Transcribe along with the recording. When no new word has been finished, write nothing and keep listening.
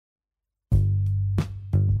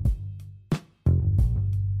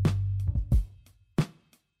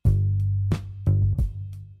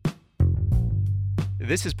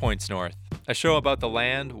This is Points North, a show about the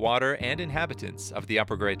land, water, and inhabitants of the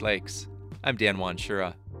Upper Great Lakes. I'm Dan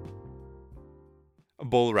Wanshura.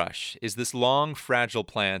 Bulrush is this long, fragile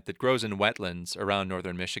plant that grows in wetlands around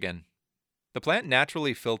northern Michigan. The plant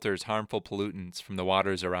naturally filters harmful pollutants from the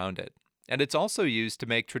waters around it, and it's also used to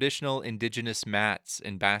make traditional indigenous mats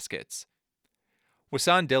and baskets.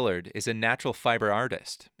 Wasan Dillard is a natural fiber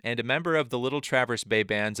artist and a member of the Little Traverse Bay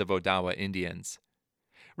Bands of Odawa Indians.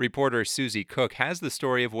 Reporter Susie Cook has the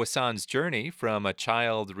story of Wasan's journey from a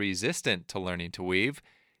child resistant to learning to weave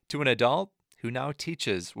to an adult who now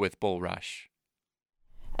teaches with bulrush.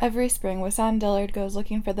 Every spring, Wasan Dillard goes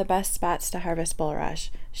looking for the best spots to harvest bulrush.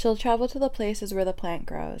 She'll travel to the places where the plant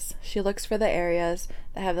grows. She looks for the areas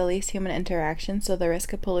that have the least human interaction so the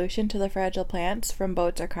risk of pollution to the fragile plants from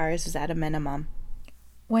boats or cars is at a minimum.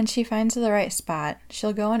 When she finds the right spot,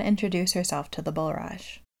 she'll go and introduce herself to the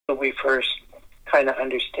bulrush. We first kind of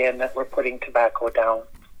understand that we're putting tobacco down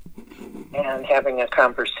and having a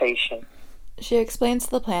conversation. She explains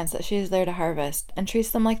to the plants that she is there to harvest and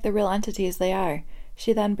treats them like the real entities they are.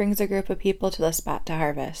 She then brings a group of people to the spot to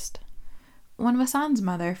harvest. When Wasan's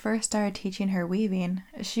mother first started teaching her weaving,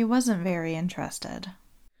 she wasn't very interested.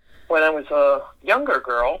 When I was a younger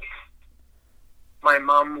girl, my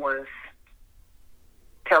mom was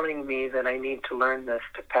telling me that I need to learn this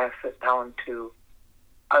to pass it down to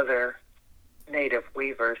other native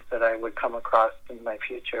weavers that I would come across in my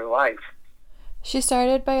future life. She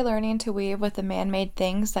started by learning to weave with the man-made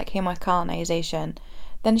things that came with colonization.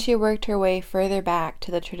 Then she worked her way further back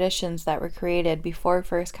to the traditions that were created before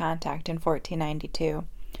first contact in 1492,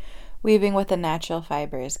 weaving with the natural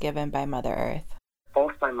fibers given by Mother Earth.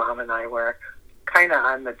 Both my mom and I were kind of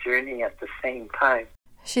on the journey at the same time.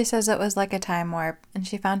 She says it was like a time warp, and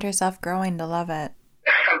she found herself growing to love it.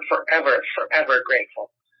 I'm forever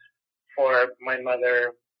grateful for my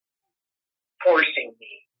mother forcing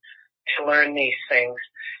me to learn these things,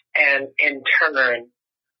 and in turn,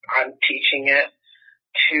 I'm teaching it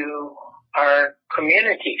to our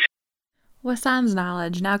community. Wasan's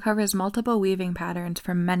knowledge now covers multiple weaving patterns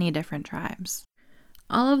from many different tribes.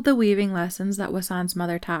 All of the weaving lessons that Wasan's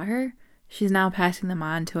mother taught her, she's now passing them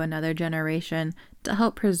on to another generation to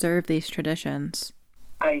help preserve these traditions.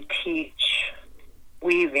 I teach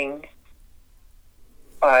weaving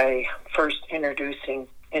by first introducing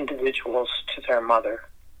individuals to their mother,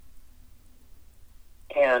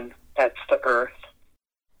 and that's the earth.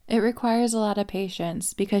 It requires a lot of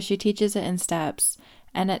patience because she teaches it in steps,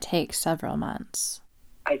 and it takes several months.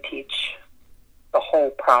 I teach the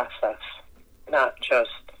whole process, not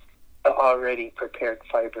just the already prepared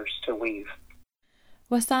fibers to weave.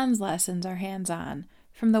 Wasan's lessons are hands-on,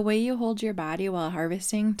 from the way you hold your body while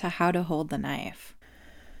harvesting to how to hold the knife.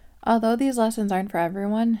 Although these lessons aren't for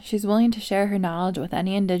everyone, she's willing to share her knowledge with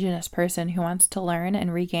any Indigenous person who wants to learn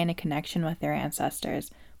and regain a connection with their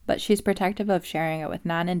ancestors, but she's protective of sharing it with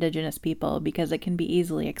non-Indigenous people because it can be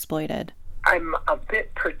easily exploited. I'm a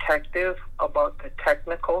bit protective about the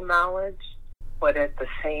technical knowledge, but at the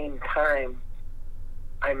same time,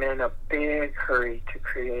 I'm in a big hurry to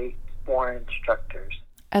create more instructors.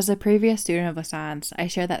 As a previous student of Wasan's, I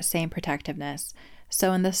share that same protectiveness,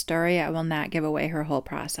 so in this story I will not give away her whole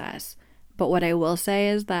process. But what I will say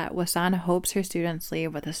is that Wasan hopes her students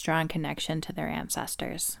leave with a strong connection to their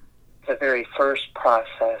ancestors. The very first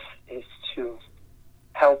process is to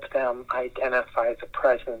help them identify the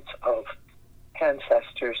presence of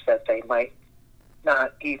ancestors that they might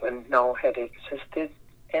not even know had existed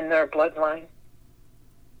in their bloodline.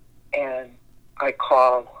 And I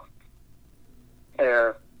call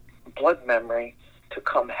their blood memory to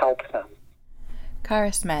come help them.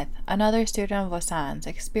 Cara Smith, another student of Wasan's,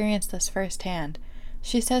 experienced this firsthand.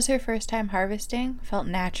 She says her first time harvesting felt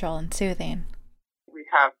natural and soothing. We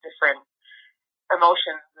have different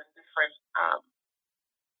emotions and different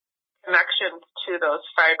connections to those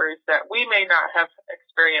fibers that we may not have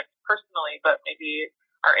experienced personally, but maybe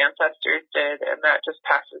our ancestors did, and that just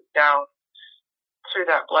passes down through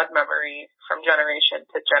that blood memory from generation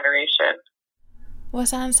to generation.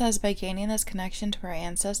 Wasan says by gaining this connection to our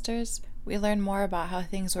ancestors, we learn more about how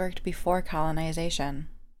things worked before colonization.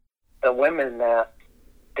 The women that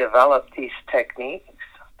developed these techniques,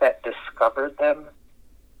 that discovered them,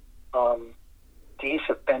 these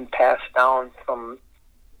have been passed down from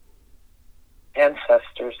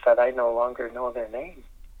ancestors that I no longer know their name.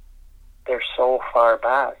 They're so far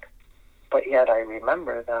back, but yet I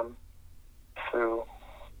remember them through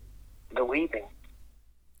the weaving.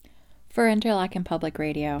 For Interlochen Public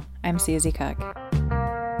Radio, I'm Susie Cook.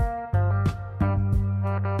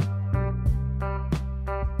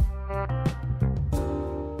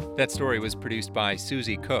 That story was produced by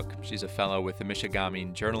Susie Cook. She's a fellow with the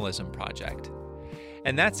Michigamming Journalism Project.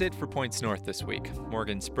 And that's it for Points North this week.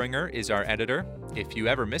 Morgan Springer is our editor. If you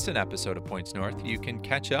ever miss an episode of Points North, you can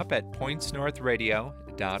catch up at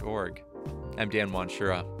pointsnorthradio.org. I'm Dan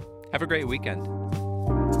Wanshura. Have a great weekend.